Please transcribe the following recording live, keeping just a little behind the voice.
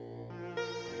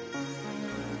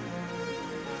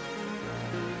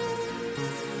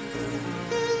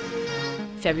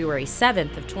February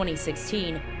 7th of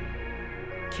 2016,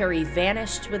 Kerry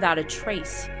vanished without a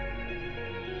trace.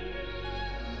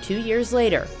 2 years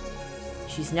later,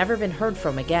 she's never been heard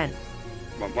from again.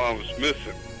 My mom was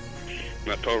missing.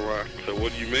 And I told her, I said,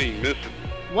 "What do you mean, missing?"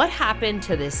 What happened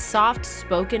to this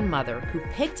soft-spoken mother who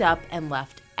picked up and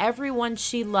left everyone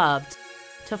she loved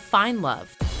to find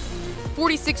love?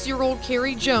 46-year-old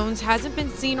Kerry Jones hasn't been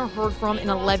seen or heard from in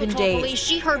 11 days. Police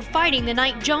she heard fighting the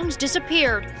night Jones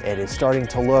disappeared. It is starting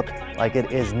to look like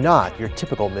it is not your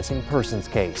typical missing persons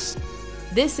case.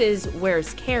 This is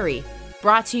Where's Kerry?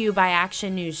 Brought to you by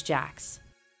Action News Jax.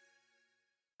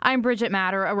 I'm Bridget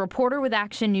Matter, a reporter with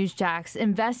Action News Jax,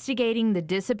 investigating the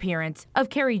disappearance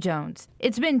of Kerry Jones.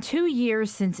 It's been 2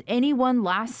 years since anyone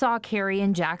last saw Kerry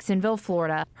in Jacksonville,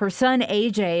 Florida. Her son,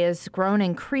 AJ, has grown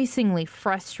increasingly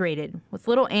frustrated with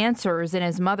little answers in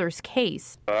his mother's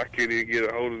case. I can't even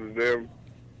get a hold of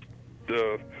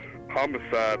the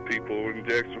homicide people in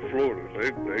Jacksonville, Florida. They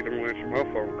don't answer my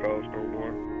phone calls no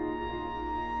more.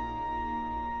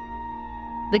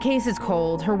 The case is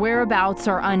cold, her whereabouts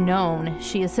are unknown,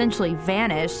 she essentially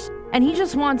vanished, and he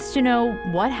just wants to know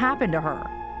what happened to her.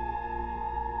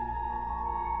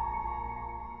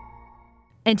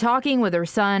 In talking with her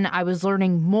son, I was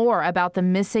learning more about the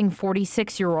missing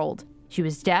 46-year-old. She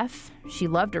was deaf, she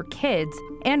loved her kids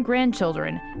and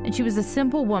grandchildren, and she was a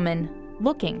simple woman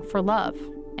looking for love.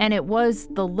 And it was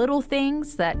the little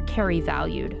things that Kerry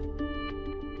valued.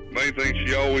 Main thing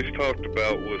she always talked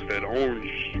about was that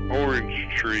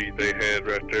orange tree they had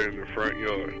right there in the front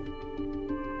yard.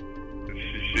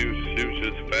 She was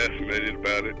just fascinated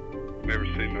about it. Never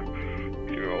seen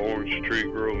a orange tree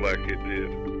grow like it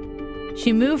did.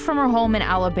 She moved from her home in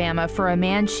Alabama for a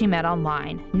man she met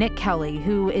online, Nick Kelly,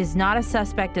 who is not a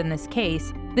suspect in this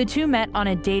case. The two met on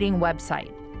a dating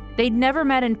website. They'd never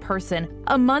met in person.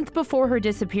 A month before her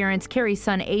disappearance, Kerry's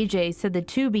son AJ said the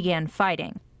two began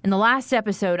fighting. In the last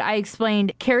episode, I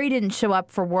explained Kerry didn't show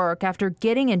up for work after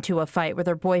getting into a fight with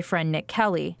her boyfriend, Nick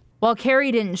Kelly. While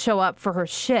Kerry didn't show up for her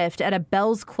shift at a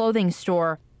Bell's clothing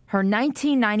store, her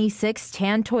 1996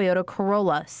 tan Toyota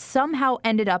Corolla somehow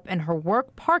ended up in her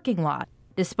work parking lot,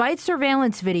 despite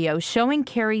surveillance video showing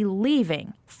Kerry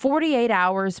leaving 48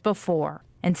 hours before.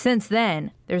 And since then,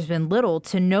 there's been little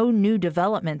to no new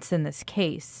developments in this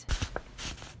case.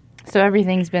 So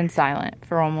everything's been silent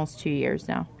for almost 2 years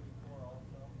now.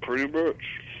 Pretty much.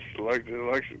 Like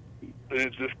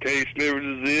this case never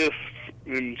exists,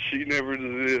 and she never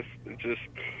exists. It's just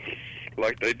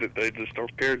like they just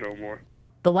don't care no more.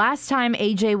 The last time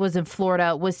AJ was in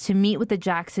Florida was to meet with the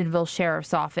Jacksonville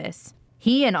Sheriff's Office.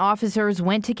 He and officers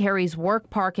went to Kerry's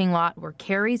work parking lot where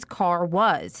Kerry's car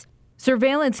was.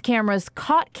 Surveillance cameras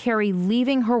caught Kerry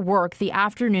leaving her work the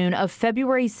afternoon of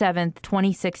February 7th,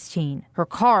 2016. Her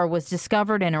car was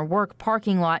discovered in her work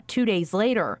parking lot 2 days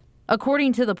later.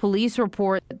 According to the police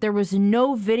report, there was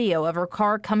no video of her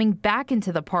car coming back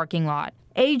into the parking lot.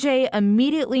 AJ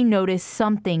immediately noticed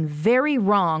something very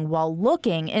wrong while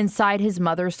looking inside his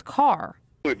mother's car.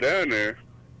 I went down there,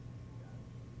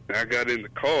 and I got in the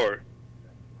car,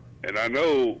 and I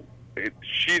know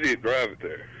she didn't drive it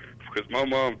there. Because my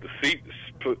mom, the seat is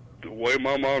put the way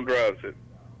my mom drives it,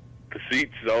 the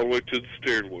seat's all the way to the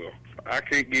steering wheel. I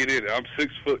can't get in it. I'm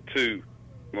 6'2".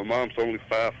 My mom's only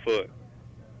 5 foot.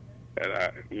 And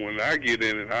when I get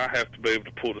in it, I have to be able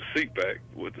to pull the seat back.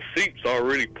 Well, the seat's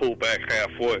already pulled back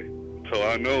halfway, so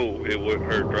I know it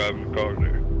wasn't her driving the car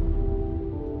there.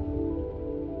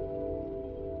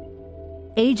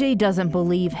 AJ doesn't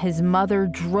believe his mother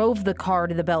drove the car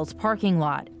to the Bell's parking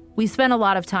lot. We spent a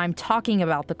lot of time talking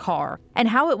about the car and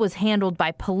how it was handled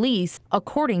by police,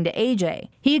 according to AJ.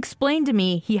 He explained to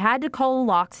me he had to call a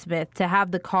locksmith to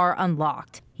have the car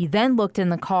unlocked. He then looked in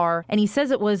the car, and he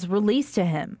says it was released to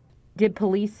him. Did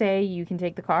police say you can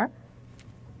take the car?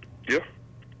 Yeah.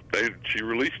 She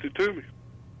released it to me.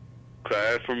 So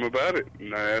I asked them about it,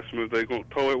 and I asked them if they're going to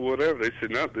tow it, whatever. They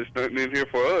said, no, there's nothing in here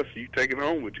for us. You take it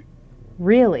home with you.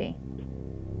 Really?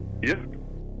 Yeah.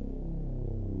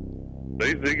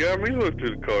 They got me to look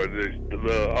through the car.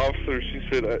 The officer, she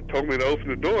said, told me to open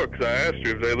the door because I asked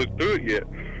her if they looked through it yet.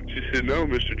 She said, no,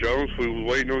 Mr. Jones, we were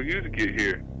waiting on you to get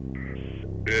here.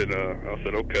 And I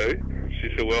said, okay. She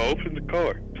said, well, open the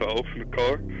car. So I opened the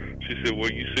car. She said,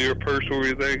 well, you see her purse or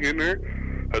anything in there?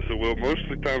 I said, well, most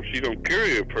of the time she don't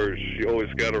carry a purse. She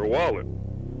always got her wallet.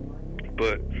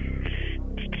 But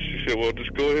she said, well,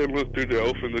 just go ahead and look through there,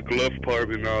 open the glove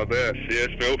compartment and all that. She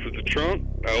asked me to open the trunk.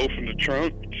 I opened the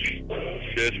trunk. She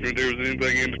asked me if there was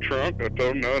anything in the trunk. I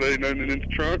told her, no, there ain't nothing in the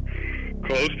trunk.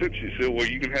 Closed it. She said, well,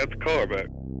 you can have the car back.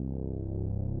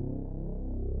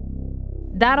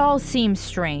 That all seems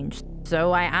strange.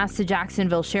 So I asked the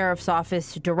Jacksonville Sheriff's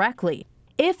Office directly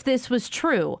if this was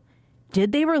true.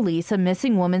 Did they release a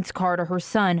missing woman's car to her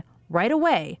son right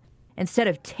away instead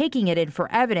of taking it in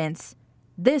for evidence?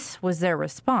 This was their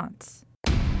response.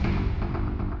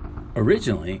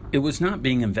 Originally, it was not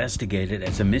being investigated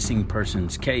as a missing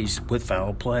persons case with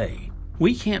foul play.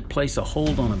 We can't place a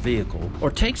hold on a vehicle or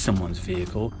take someone's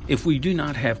vehicle if we do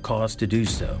not have cause to do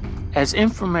so. As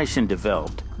information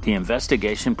developed, the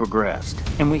investigation progressed,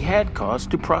 and we had cause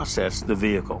to process the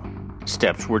vehicle.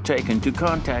 Steps were taken to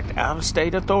contact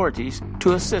out-of-state authorities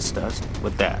to assist us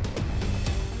with that.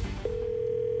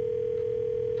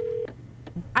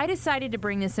 I decided to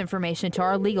bring this information to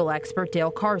our legal expert,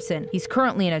 Dale Carson. He's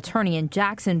currently an attorney in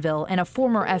Jacksonville and a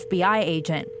former FBI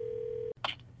agent.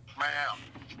 Ma'am.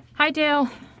 Hi, Dale.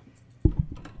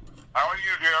 How are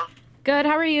you, dear? Good,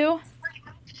 how are you?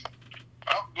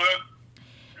 I'm good.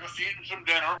 Just eating some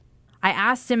dinner. I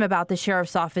asked him about the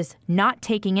sheriff's office not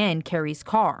taking in Kerry's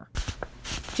car.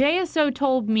 JSO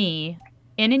told me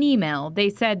in an email,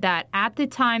 they said that at the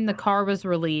time the car was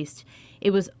released, it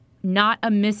was not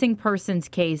a missing persons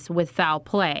case with foul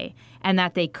play, and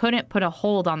that they couldn't put a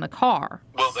hold on the car.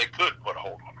 Well, they could put a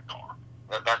hold on the car.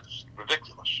 That's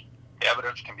ridiculous.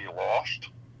 Evidence can be lost.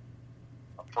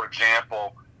 For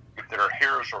example, if there are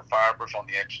hairs or fibers on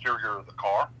the exterior of the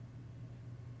car,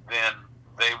 then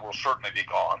they will certainly be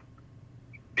gone.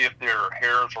 If there are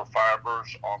hairs or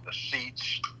fibers on the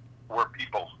seats where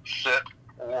people sit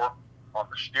or on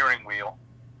the steering wheel,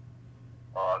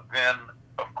 then,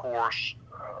 of course,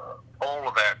 all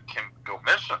of that can go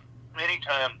missing.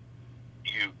 Anytime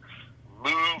you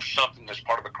move something that's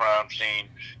part of a crime scene,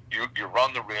 you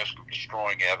run the risk of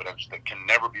destroying evidence that can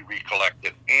never be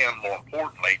recollected, and more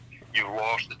importantly, you've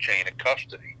lost the chain of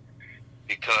custody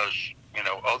because,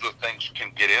 other things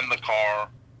can get in the car.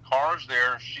 Car's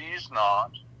there, she's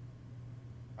not.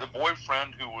 The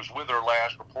boyfriend who was with her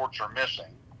last reports are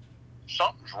missing.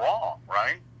 Something's wrong,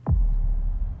 right?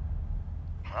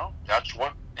 Well, that's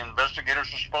what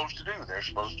investigators are supposed to do. They're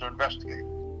supposed to investigate.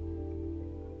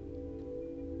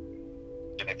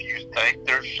 And if you think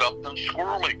there's something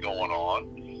squirrely going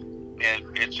on,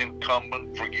 then it's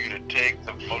incumbent for you to take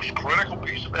the most critical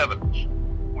piece of evidence,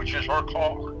 which is her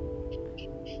car.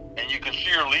 And you can see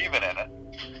her leaving in it,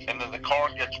 and then the car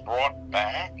gets brought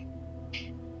back.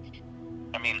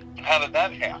 I mean, how did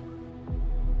that happen?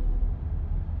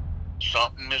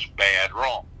 Something is bad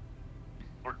wrong.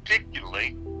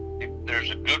 Particularly if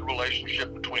there's a good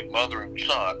relationship between mother and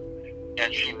son,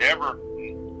 and she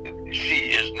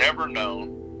is never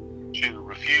known to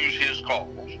refuse his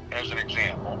calls, as an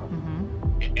example,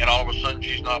 and all of a sudden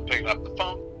she's not picking up the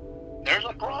phone, there's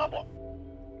a problem.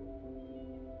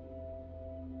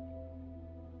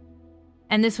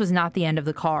 And this was not the end of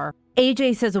the car.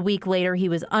 AJ says a week later he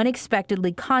was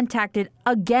unexpectedly contacted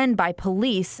again by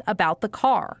police about the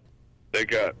car. They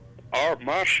got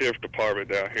my sheriff department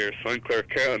down here in St. Clair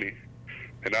County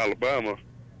in Alabama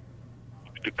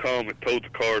to come and tow the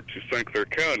car to St. Clair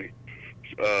County.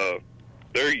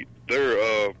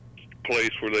 Their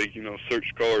place where they, search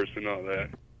cars and all that.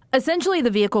 Essentially, the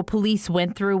vehicle police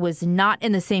went through was not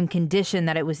in the same condition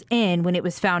that it was in when it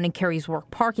was found in Kerry's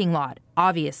work parking lot,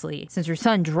 obviously, since her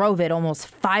son drove it almost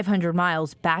 500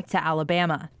 miles back to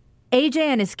Alabama. AJ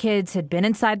and his kids had been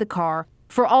inside the car.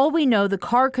 For all we know, the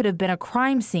car could have been a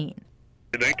crime scene.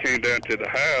 They came down to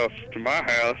my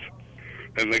house,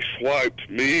 and they swiped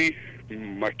me,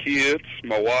 my kids,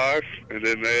 my wife, and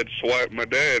then they had swiped my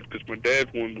dad because my dad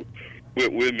went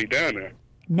with me down there.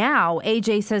 Now,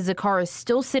 AJ says the car is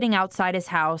still sitting outside his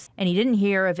house, and he didn't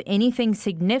hear of anything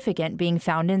significant being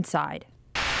found inside.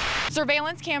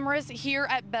 Surveillance cameras here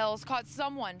at Bell's caught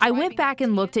someone. I went back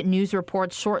and looked at news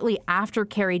reports shortly after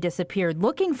Kerry disappeared,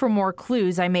 looking for more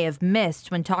clues I may have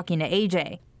missed when talking to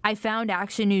AJ. I found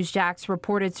Action News Jax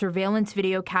reported surveillance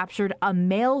video captured a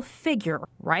male figure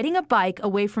riding a bike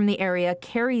away from the area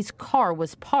Kerry's car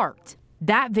was parked.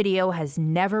 That video has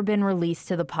never been released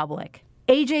to the public.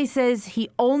 AJ says he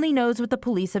only knows what the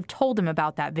police have told him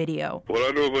about that video. What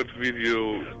I know about the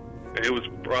video, it was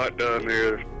brought down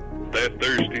there that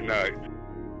Thursday night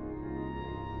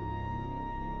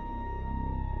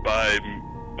by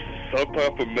some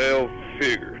type of male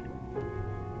figure.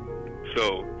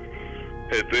 So,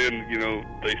 and then,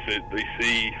 they said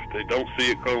they don't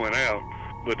see it going out,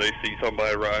 but they see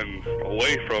somebody riding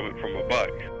away from it from a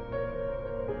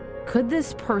bike. Could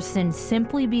this person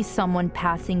simply be someone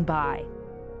passing by?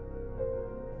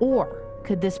 Or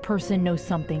could this person know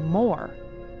something more?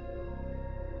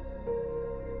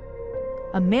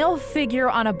 A male figure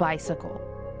on a bicycle.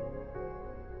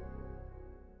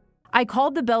 I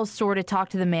called the Bell store to talk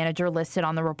to the manager listed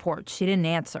on the report. She didn't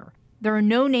answer. There are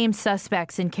no named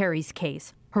suspects in Kerry's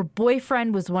case. Her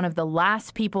boyfriend was one of the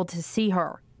last people to see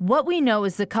her. What we know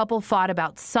is the couple fought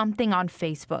about something on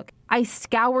Facebook. I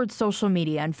scoured social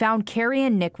media and found Kerry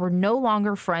and Nick were no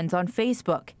longer friends on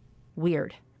Facebook.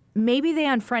 Weird. Maybe they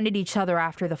unfriended each other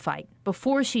after the fight,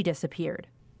 before she disappeared.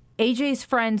 AJ's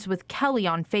friends with Kelly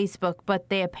on Facebook, but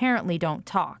they apparently don't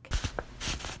talk.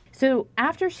 So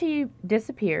after she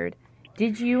disappeared,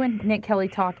 did you and Nick Kelly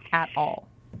talk at all?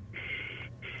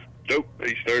 Nope.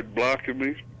 He started blocking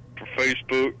me from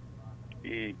Facebook.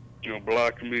 He,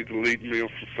 blocking me, deleting me from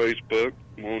Facebook.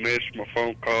 Won't answer my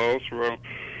phone calls.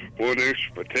 Won't answer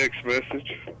my text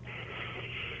message.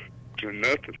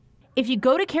 Nothing. If you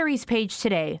go to Kerry's page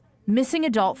today, missing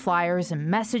adult flyers and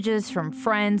messages from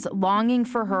friends longing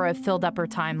for her have filled up her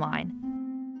timeline.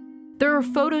 There are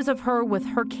photos of her with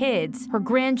her kids, her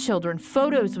grandchildren,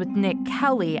 photos with Nick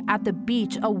Kelly at the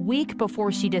beach a week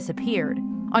before she disappeared.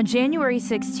 On January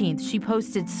 16th, she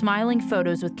posted smiling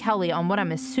photos with Kelly on what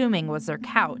I'm assuming was their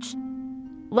couch.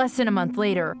 Less than a month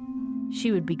later,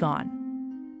 she would be gone.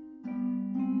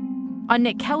 On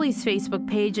Nick Kelly's Facebook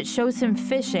page, it shows him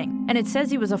fishing, and it says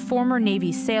he was a former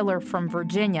Navy sailor from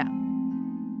Virginia.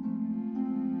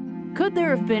 Could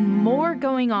there have been more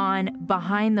going on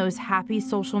behind those happy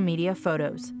social media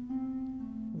photos?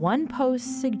 One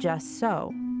post suggests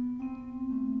so.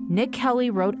 Nick Kelly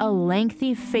wrote a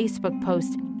lengthy Facebook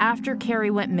post after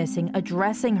Kerry went missing,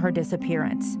 addressing her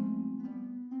disappearance.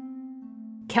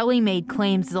 Kelly made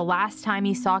claims the last time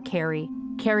he saw Kerry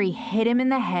hit him in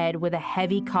the head with a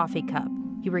heavy coffee cup.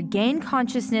 He regained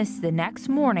consciousness the next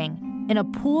morning in a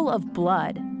pool of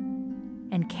blood,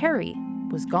 and Kerry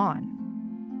was gone.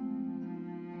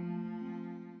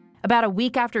 About a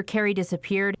week after Kerry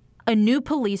disappeared, a new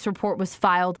police report was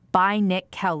filed by Nick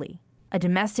Kelly, a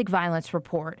domestic violence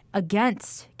report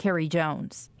against Kerry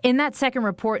Jones. In that second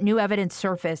report, new evidence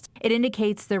surfaced. It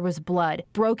indicates there was blood,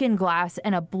 broken glass,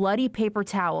 and a bloody paper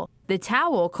towel. The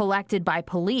towel collected by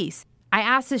police. I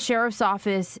asked the sheriff's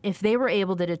office if they were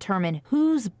able to determine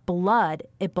whose blood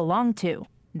it belonged to.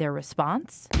 Their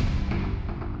response?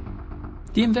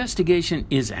 The investigation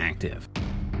is active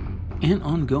and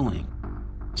ongoing.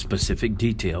 Specific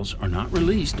details are not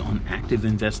released on active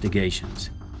investigations.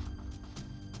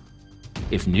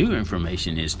 If new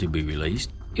information is to be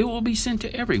released, it will be sent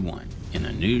to everyone in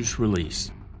a news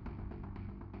release.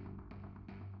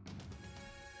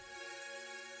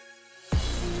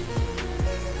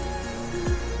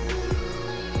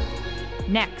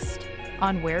 Next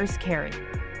on Where's Kerry?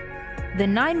 The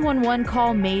 911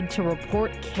 call made to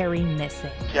report Kerry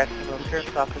missing. Jacksonville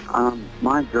Sheriff's Office.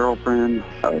 My girlfriend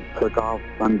took off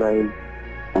Sunday,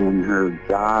 and her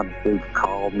job, they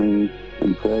called me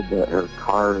and said that her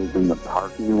car is in the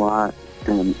parking lot,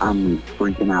 and I'm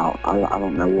freaking out. I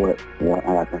don't know what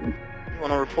happened. You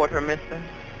want to report her missing?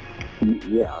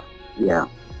 Yeah.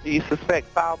 Do you suspect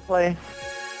foul play?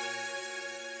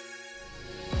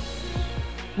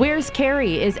 Where's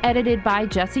Kerry is edited by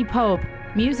Jesse Pope.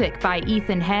 Music by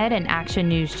Ethan Head and Action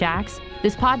News Jax.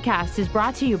 This podcast is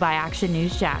brought to you by Action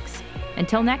News Jax.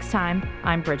 Until next time,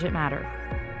 I'm Bridget Matter.